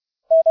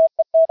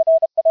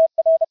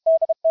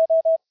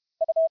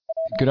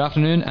Good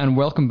afternoon and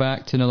welcome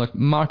back to another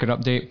market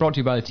update brought to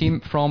you by the team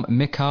from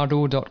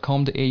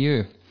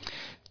micardo.com.au.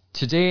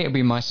 Today it'll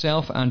be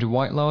myself, Andrew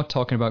Whitelaw,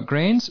 talking about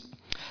grains.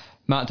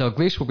 Matt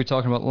Dalglish will be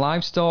talking about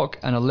livestock,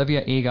 and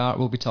Olivia Agar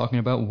will be talking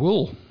about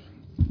wool.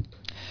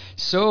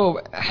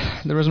 So,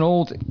 there is an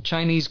old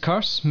Chinese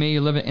curse, may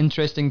you live in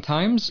interesting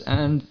times,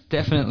 and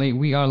definitely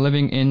we are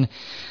living in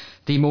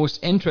the most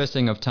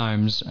interesting of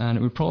times, and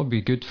it would probably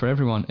be good for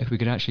everyone if we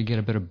could actually get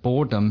a bit of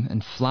boredom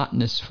and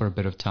flatness for a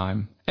bit of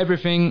time.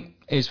 Everything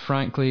is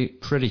frankly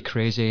pretty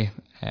crazy.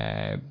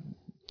 No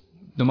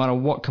matter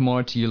what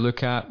commodity you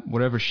look at,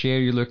 whatever share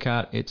you look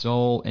at, it's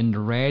all in the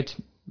red,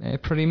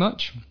 pretty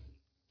much.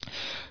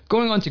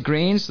 Going on to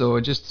grains though,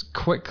 just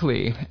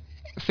quickly,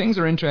 things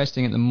are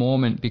interesting at the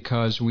moment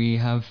because we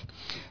have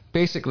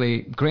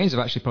basically, grains have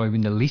actually probably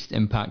been the least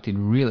impacted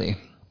really.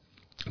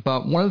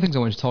 But one of the things I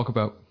wanted to talk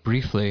about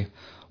briefly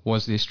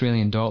was the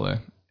Australian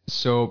dollar.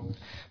 So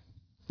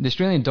the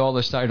Australian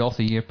dollar started off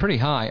the year pretty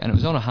high, and it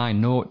was on a high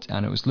note,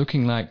 and it was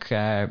looking like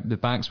the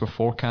banks were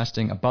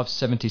forecasting above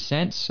 70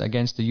 cents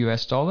against the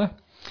US dollar.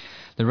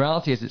 The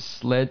reality is it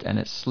slid,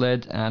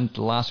 and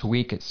last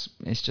week it's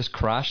just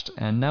crashed,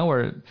 and now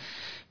we're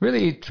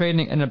really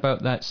trading in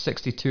about that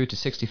 62 to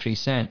 63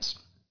 cents.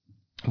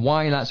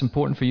 Why that's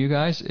important for you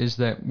guys is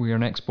that we are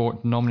an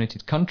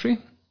export-denominated country,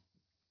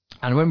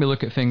 and when we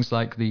look at things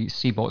like the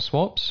CBOT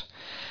swaps,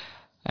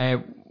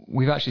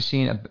 we've actually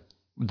seen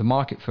the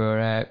market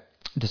for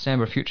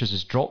December futures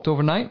has dropped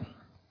overnight,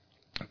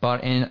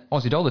 but in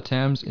Aussie dollar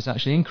terms it's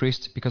actually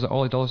increased because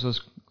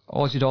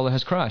Aussie dollar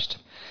has crashed.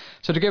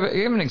 So to give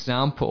an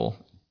example,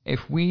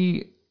 if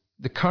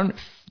the current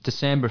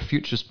December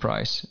futures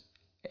price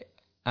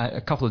at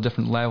a couple of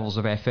different levels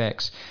of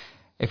FX,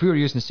 if we were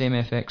using the same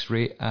FX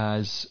rate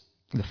as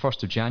the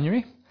 1st of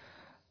January,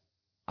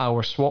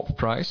 our swap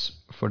price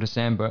for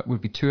December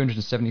would be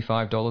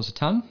 $275 a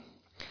tonne.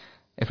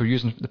 If we're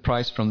using the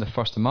price from the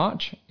 1st of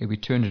March, it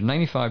would be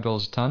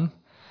 $295 a tonne.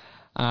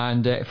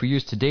 And if we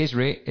use today's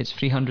rate, it's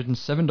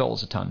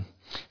 $307 a tonne.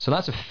 So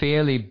that's a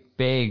fairly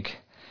big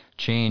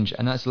change,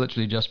 and that's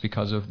literally just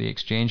because of the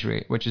exchange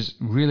rate, which is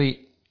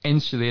really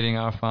insulating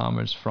our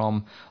farmers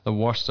from the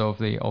worst of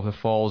the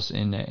falls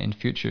in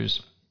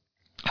futures.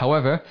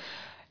 However,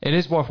 it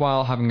is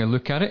worthwhile having a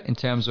look at it in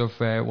terms of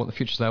what the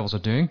futures levels are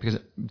doing, because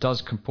it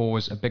does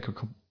compose a bigger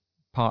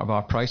part of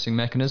our pricing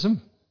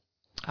mechanism.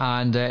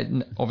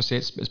 And obviously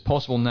it's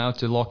possible now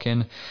to lock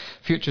in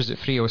futures at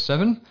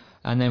 307,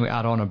 and then we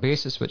add on a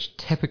basis which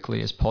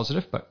typically is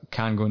positive but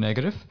can go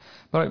negative.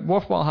 But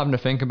worthwhile having to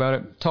think about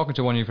it, talking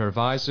to one of your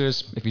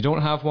advisors. If you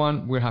don't have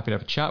one, we're happy to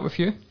have a chat with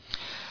you.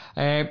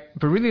 But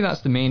really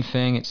that's the main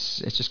thing. It's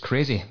just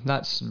crazy.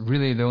 That's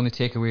really the only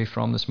takeaway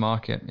from this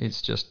market.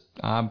 It's just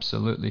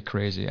absolutely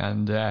crazy,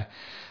 and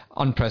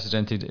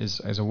unprecedented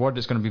is a word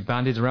that's going to be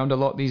bandied around a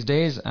lot these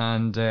days,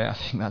 and I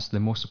think that's the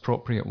most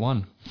appropriate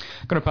one.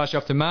 I'm going to pass you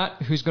off to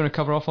Matt, who's going to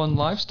cover off on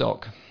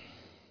livestock.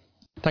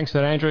 Thanks for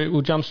that, Andrew.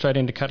 We'll jump straight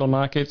into cattle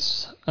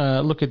markets.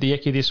 Look at the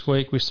EYCI this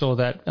week. We saw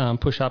that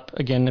push up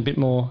again a bit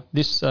more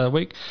this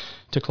week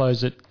to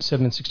close at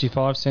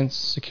 7.65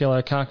 cents a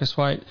kilo carcass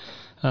weight.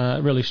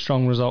 Really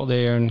strong result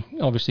there, and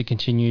obviously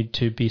continued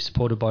to be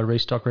supported by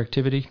restocker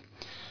activity.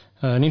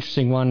 An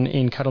interesting one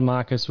in cattle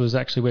markets was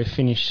actually where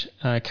Finnish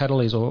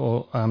cattle is,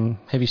 or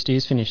heavy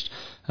steers finished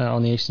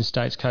on the eastern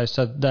states coast.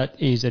 So that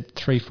is at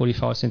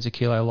 3.45 cents a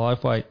kilo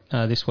live weight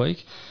this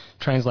week.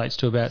 Translates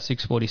to about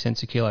 6.40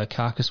 cents a kilo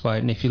carcass weight.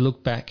 And if you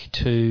look back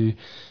to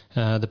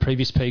the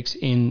previous peaks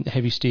in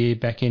heavy steer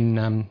back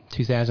in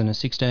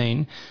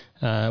 2016,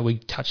 we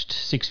touched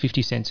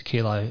 6.50 cents a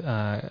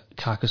kilo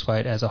carcass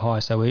weight as a high.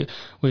 So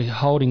we're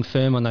holding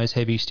firm on those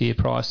heavy steer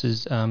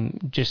prices,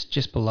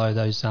 just below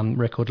those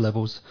record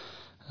levels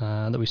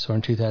that we saw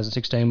in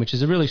 2016, which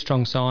is a really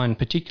strong sign,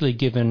 particularly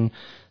given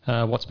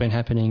what's been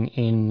happening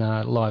in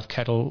live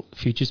cattle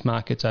futures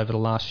markets over the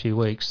last few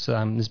weeks.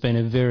 There's been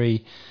a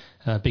very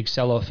big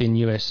sell-off in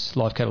US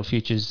live cattle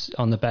futures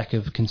on the back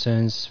of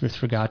concerns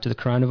with regard to the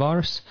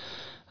coronavirus.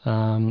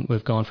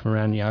 We've gone from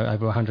around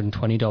over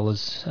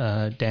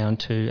 $120 down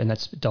to, and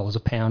that's dollars a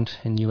pound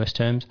in US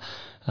terms,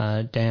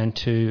 down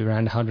to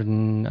around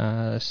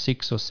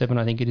 106 or 7,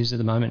 I think it is at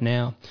the moment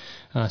now.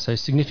 So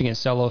significant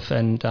sell-off,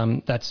 and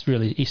that's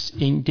really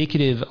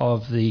indicative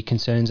of the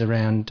concerns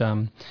around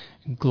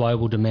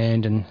global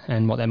demand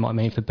and what that might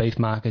mean for beef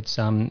markets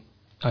over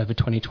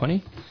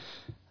 2020.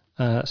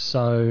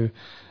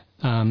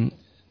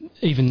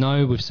 Even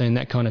though we've seen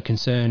that kind of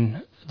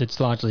concern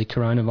that's largely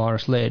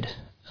coronavirus-led,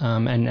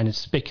 and it's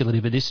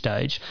speculative at this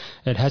stage,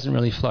 it hasn't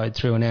really flowed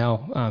through, and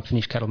our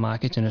finished cattle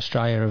markets in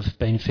Australia have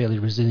been fairly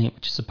resilient,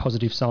 which is a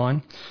positive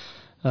sign.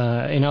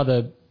 In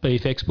other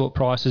beef export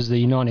prices,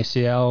 the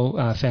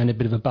 9SCL found a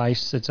bit of a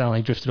base. It's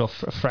only drifted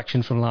off a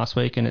fraction from last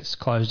week, and it's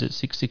closed at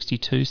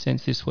 6.62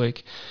 cents this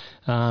week.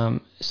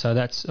 So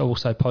that's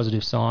also a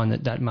positive sign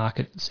that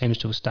market seems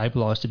to have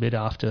stabilised a bit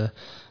after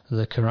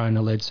the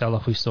corona-led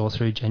sell-off we saw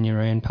through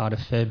January and part of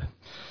Feb.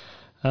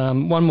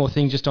 One more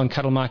thing just on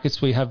cattle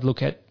markets, we have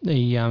looked at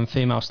the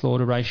female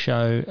slaughter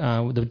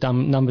ratio. The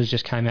numbers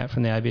just came out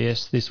from the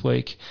ABS this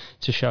week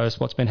to show us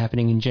what's been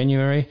happening in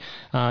January.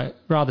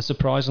 Rather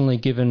surprisingly,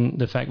 given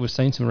the fact we've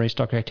seen some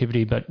restock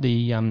activity, but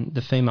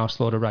the female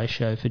slaughter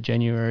ratio for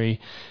January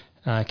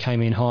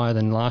came in higher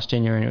than last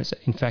January, and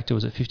it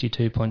was at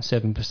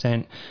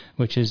 52.7%,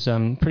 which is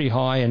pretty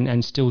high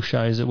and still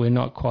shows that we're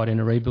not quite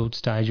in a rebuild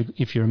stage.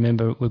 If you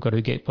remember, we've got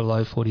to get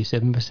below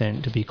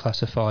 47% to be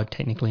classified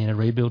technically in a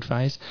rebuild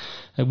phase.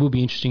 It will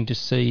be interesting to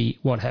see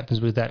what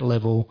happens with that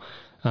level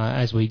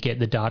as we get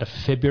the data for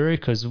February,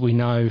 because we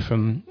know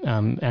from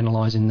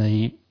analysing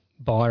the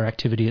buyer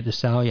activity at the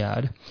sale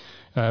yard,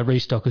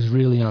 restockers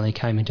really only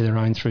came into their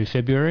own through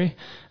February.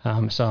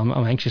 So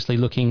I'm anxiously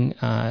looking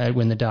at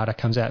when the data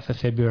comes out for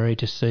February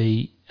to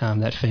see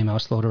that female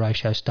slaughter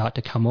ratio start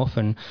to come off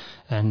and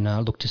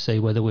look to see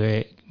whether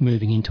we're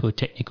moving into a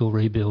technical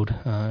rebuild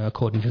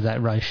according to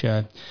that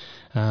ratio.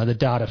 The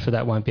data for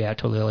that won't be out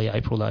till early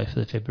April, though, for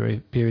the February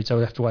period, so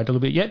we'll have to wait a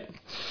little bit yet.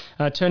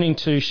 Turning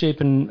to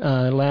sheep and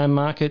lamb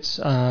markets,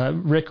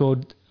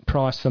 record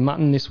price for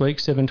mutton this week,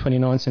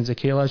 7.29 cents a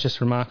kilo, is just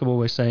remarkable.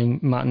 We're seeing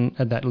mutton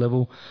at that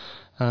level.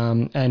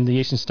 And the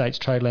Eastern States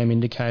Trade Lamb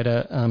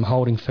Indicator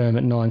holding firm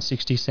at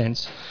 9.60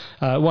 cents.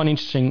 One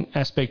interesting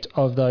aspect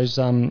of those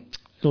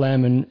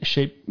lamb and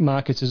sheep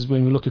markets is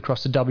when we look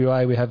across the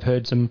WA, we have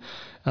heard some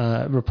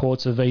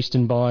reports of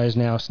eastern buyers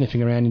now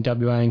sniffing around in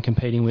WA and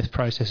competing with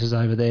processors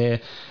over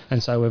there.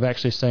 And so we've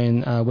actually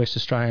seen West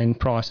Australian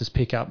prices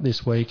pick up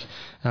this week.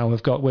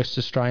 We've got West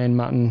Australian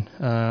mutton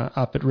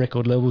up at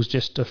record levels,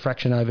 just a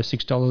fraction over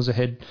 $6 a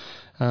head.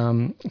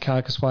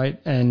 Carcass weight,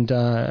 and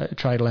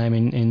trade lamb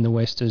in the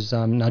west is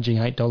nudging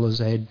 $8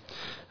 a head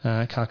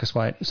carcass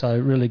weight. So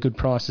really good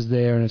prices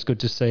there, and it's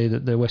good to see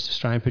that the West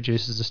Australian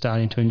producers are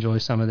starting to enjoy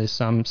some of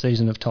this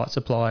season of tight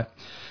supply.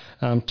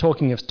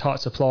 Talking of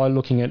tight supply,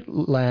 looking at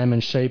lamb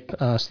and sheep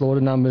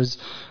slaughter numbers,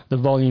 the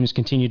volumes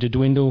continue to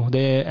dwindle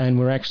there, and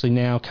we're actually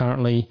now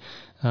currently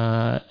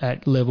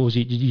at levels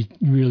you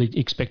really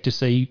expect to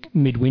see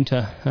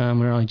midwinter.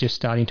 We're only just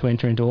starting to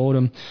enter into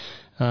autumn.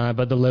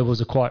 But the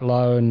levels are quite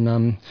low,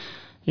 and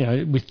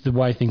with the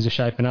way things are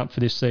shaping up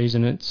for this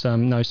season, it's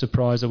no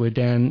surprise that we're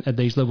down at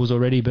these levels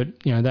already. But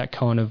that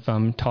kind of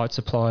tight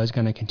supply is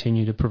going to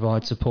continue to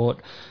provide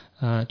support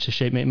to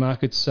sheep meat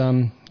markets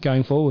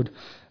going forward.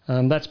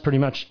 That's pretty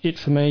much it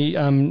for me.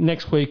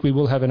 Next week we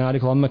will have an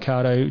article on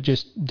Mercado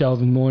just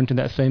delving more into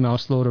that female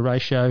slaughter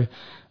ratio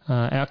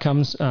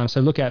outcomes. So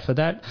look out for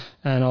that,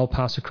 and I'll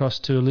pass across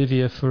to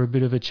Olivia for a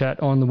bit of a chat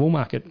on the wool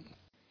market.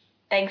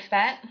 Thanks,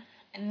 Matt.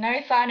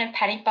 No sign of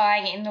panic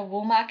buying in the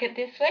wool market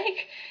this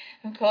week.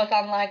 Of course,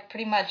 unlike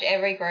pretty much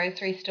every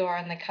grocery store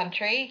in the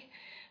country,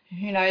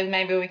 who knows,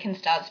 maybe we can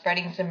start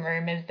spreading some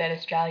rumours that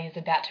Australia's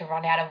about to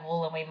run out of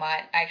wool and we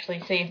might actually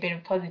see a bit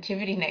of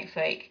positivity next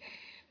week.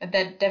 But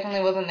that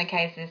definitely wasn't the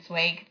case this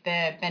week.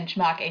 The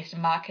benchmark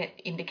Eastern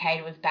Market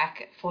Indicator was back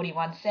at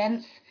 41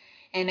 cents.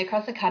 And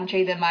across the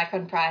country, the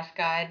Micron price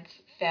guides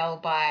fell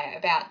by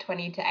about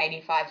 20 to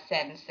 85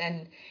 cents.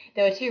 And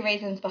there were two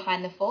reasons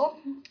behind the fall.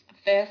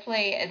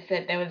 Firstly, it's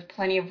that there was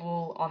plenty of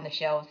wool on the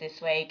shelves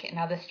this week,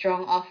 another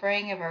strong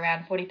offering of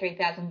around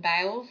 43,000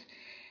 bales,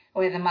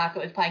 where the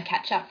market was playing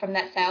catch-up from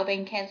that sale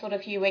being cancelled a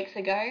few weeks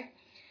ago.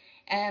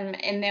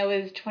 And there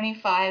was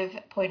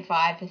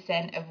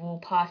 25.5% of wool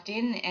passed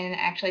in and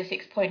actually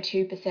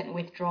 6.2%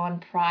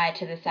 withdrawn prior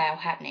to the sale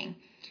happening.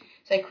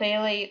 So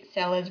clearly,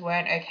 sellers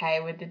weren't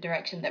okay with the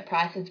direction that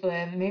prices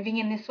were moving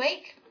in this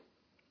week.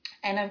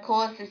 And of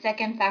course, the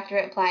second factor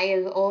at play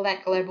is all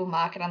that global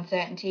market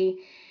uncertainty.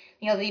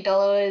 The Aussie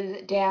dollar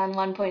is down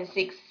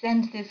 1.6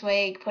 cents this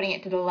week, putting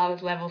it to the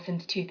lowest level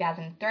since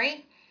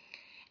 2003.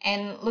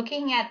 And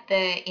looking at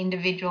the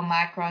individual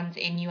microns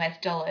in US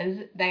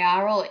dollars, they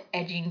are all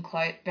edging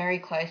very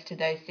close to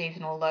those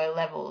seasonal low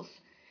levels.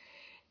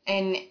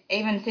 And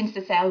even since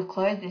the sales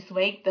closed this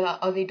week, the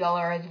Aussie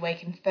dollar has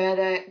weakened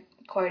further,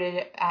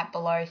 quoted at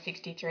below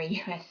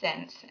 63 US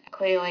cents.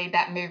 Clearly,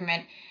 that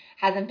movement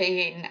hasn't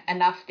been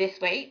enough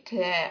this week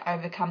to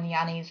overcome the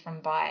unease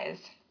from buyers.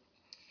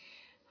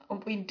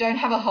 We don't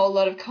have a whole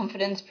lot of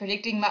confidence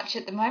predicting much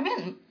at the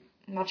moment,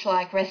 much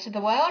like rest of the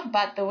world,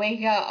 but the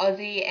weaker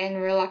Aussie and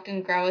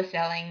reluctant grower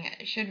selling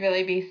should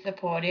really be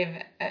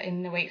supportive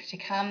in the weeks to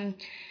come.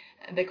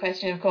 The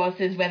question, of course,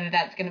 is whether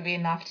that's going to be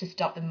enough to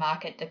stop the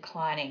market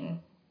declining.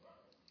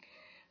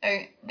 So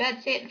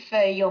that's it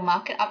for your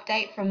market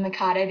update from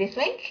Mercado this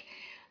week.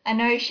 I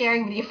know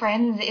sharing with your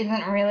friends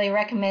isn't really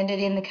recommended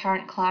in the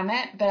current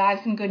climate, but I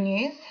have some good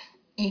news.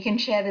 You can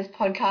share this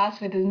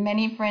podcast with as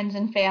many friends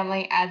and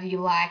family as you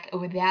like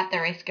without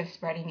the risk of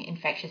spreading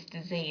infectious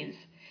disease.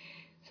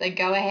 So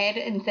go ahead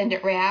and send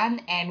it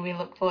round, and we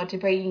look forward to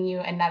bringing you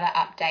another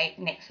update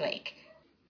next week.